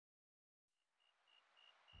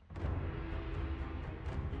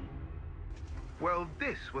Well,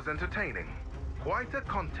 this was entertaining. Quite a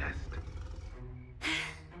contest.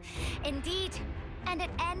 Indeed. And it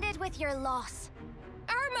ended with your loss.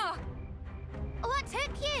 Irma! What took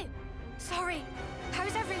you? Sorry.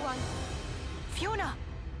 How's everyone? Fiona!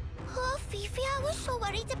 Oh, Fifi, I was so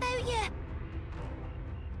worried about you.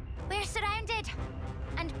 We're surrounded.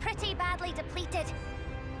 And pretty badly depleted.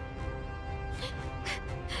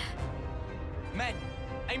 Men,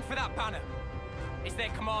 aim for that banner. It's their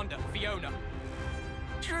commander, Fiona.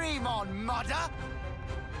 Dream on, mother!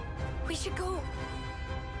 We should go.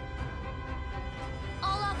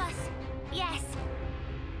 All of us, yes.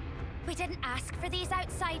 We didn't ask for these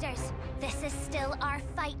outsiders. This is still our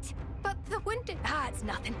fight. But the wounded... Ah, it's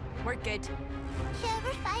nothing. We're good. Yeah,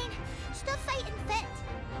 we're fine. Still fighting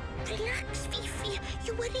fit. Relax, Fifi.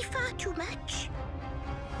 You worry far too much.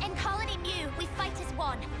 In Colony Mu, we fight as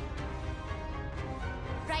one.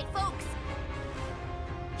 Right, folks?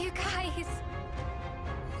 You guys...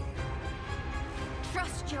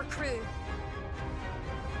 Trust your crew.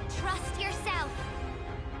 Trust yourself.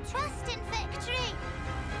 Trust in victory.